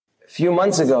few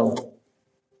months ago,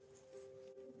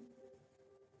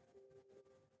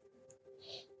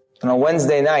 on a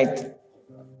Wednesday night,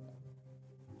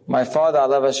 my father,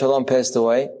 alav shalom, passed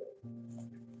away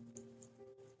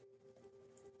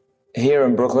here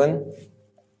in Brooklyn.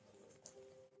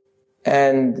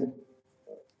 And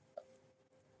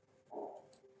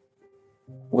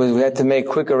we had to make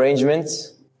quick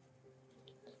arrangements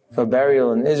for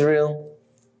burial in Israel.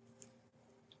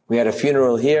 We had a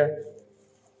funeral here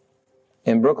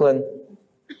in Brooklyn.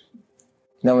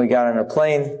 Then we got on a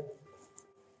plane,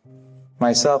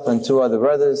 myself and 2 other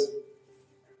brothers.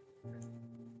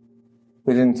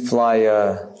 We didn't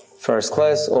fly first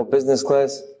class or business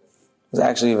class. It was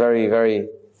actually a very, very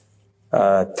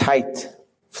tight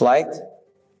flight.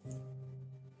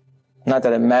 Not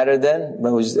that it mattered then, but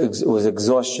it was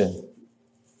exhaustion.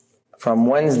 From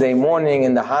Wednesday morning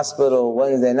in the hospital,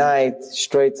 Wednesday night,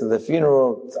 straight to the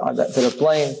funeral, to the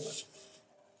plane.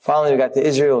 Finally we got to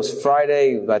Israel. It was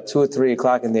Friday, about 2 or 3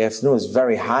 o'clock in the afternoon. It was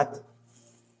very hot.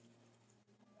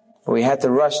 But we had to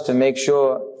rush to make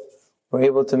sure we're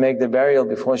able to make the burial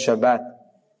before Shabbat.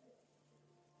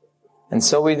 And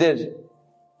so we did.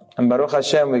 And Baruch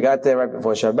Hashem, we got there right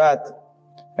before Shabbat.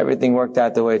 Everything worked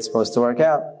out the way it's supposed to work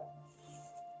out.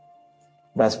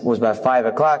 That was about 5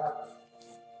 o'clock.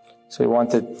 So we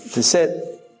wanted to sit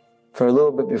for a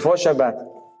little bit before Shabbat.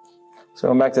 So we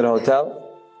went back to the hotel.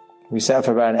 We sat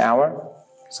for about an hour.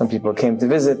 Some people came to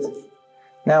visit.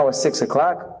 Now it's 6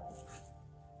 o'clock.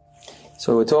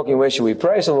 So we're talking, where should we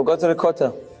pray? So we'll go to the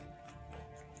Kotel.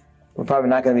 We're probably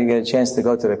not going to get a chance to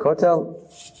go to the Kotel.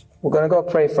 We're going to go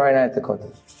pray Friday night at the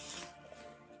Kotel.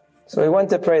 So we went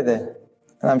to pray there.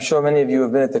 And I'm sure many of you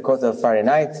have been at the Kotel Friday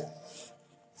night.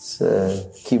 It's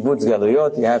Kibbutz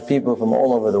Galuyot. You have people from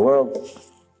all over the world.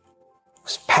 It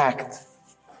was packed.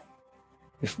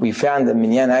 We found the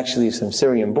minyan, actually some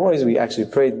Syrian boys. We actually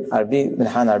prayed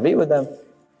Minhan Arbit with them.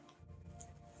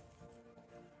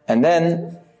 And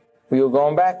then we were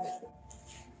going back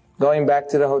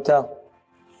to the hotel.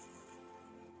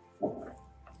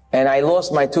 And I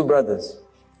lost my 2 brothers.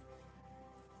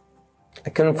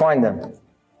 I couldn't find them.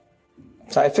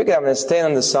 So I figured I'm going to stay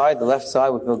on the side, the left side,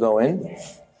 we'll go in.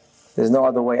 There's no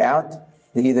other way out.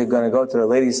 They're either going to go to the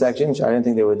ladies section, which I didn't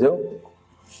think they would do,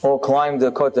 or climb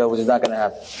the Kotel, which is not going to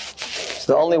happen.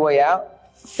 So the only way out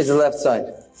is the left side.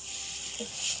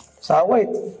 So I'll wait.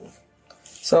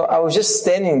 So I was just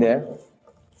standing there,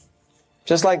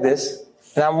 just like this,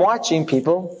 and I'm watching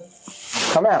people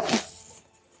come out.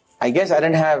 I guess I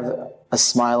didn't have a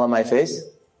smile on my face.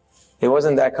 It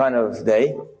wasn't that kind of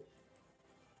day.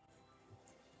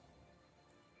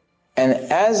 And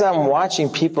as I'm watching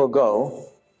people go,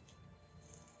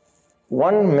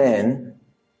 one man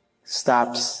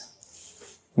stops.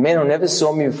 A man who never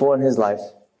saw me before in his life.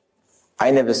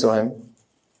 I never saw him.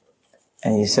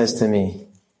 And he says to me,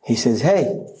 he says,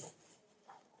 "Hey,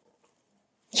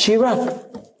 cheer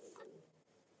up.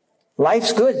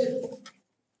 Life's good."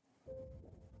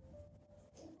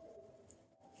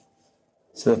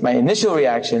 So my initial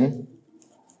reaction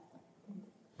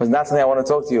was not something I want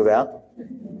to talk to you about.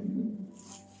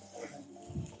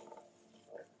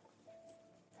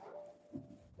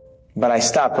 But I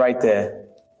stopped right there.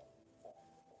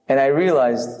 And I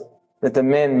realized that the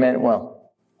man meant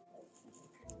well.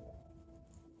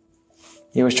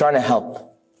 He was trying to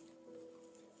help.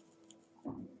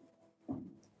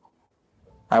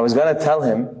 I was going to tell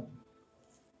him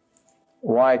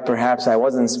why perhaps I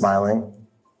wasn't smiling,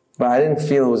 but I didn't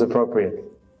feel it was appropriate.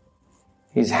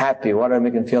 He's happy. Why did I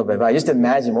make him feel bad? But I just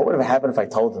imagined what would have happened if I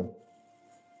told him.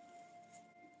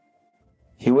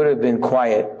 He would have been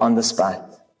quiet on the spot.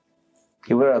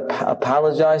 He would have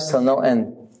apologized till no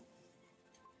end.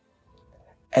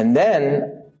 And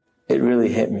then it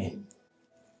really hit me.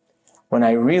 When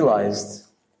I realized,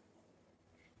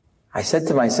 I said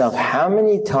to myself, how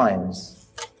many times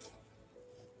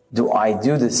do I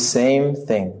do the same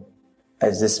thing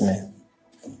as this man?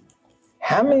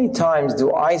 How many times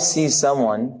do I see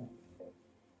someone,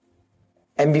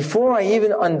 and before I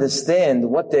even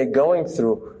understand what they're going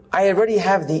through, I already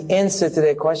have the answer to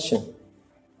their question?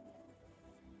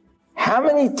 How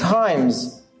many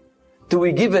times do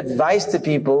we give advice to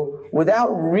people without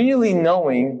really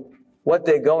knowing what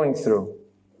they're going through?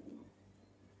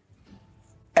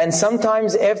 And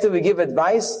sometimes after we give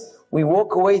advice, we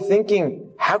walk away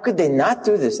thinking, how could they not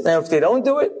do this? And if they don't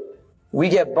do it, we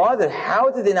get bothered. How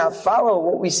did they not follow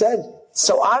what we said? It's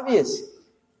so obvious.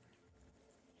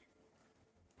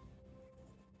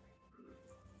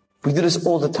 We do this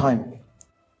all the time.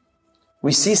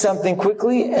 We see something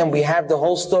quickly and we have the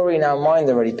whole story in our mind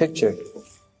already pictured.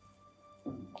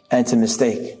 And it's a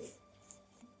mistake.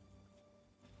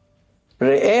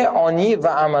 Re'e oni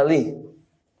va'amali.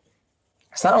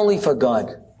 It's not only for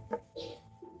God.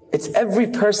 It's every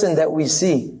person that we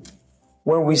see.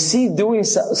 When we see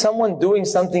someone doing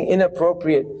something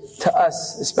inappropriate to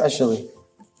us especially,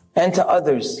 and to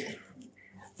others,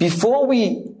 before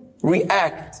we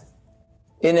react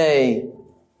in a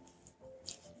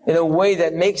way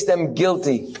that makes them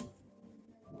guilty,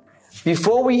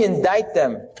 before we indict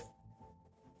them,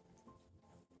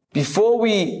 before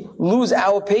we lose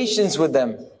our patience with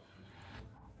them,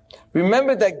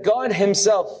 remember that God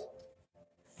Himself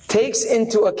takes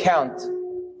into account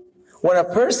when a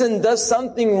person does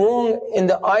something wrong in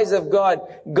the eyes of God.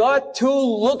 God too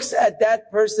looks at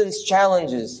that person's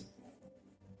challenges.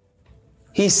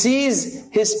 He sees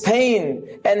his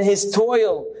pain and his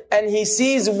toil, and He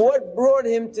sees what brought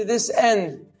him to this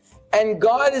end. And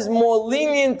God is more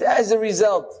lenient as a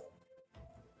result.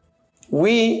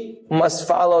 We must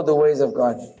follow the ways of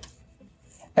God.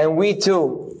 And we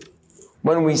too,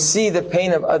 when we see the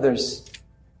pain of others,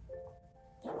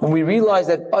 when we realize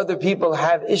that other people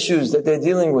have issues that they're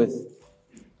dealing with,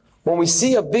 when we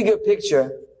see a bigger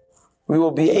picture, we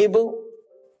will be able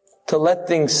to let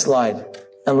things slide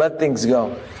and let things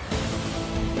go.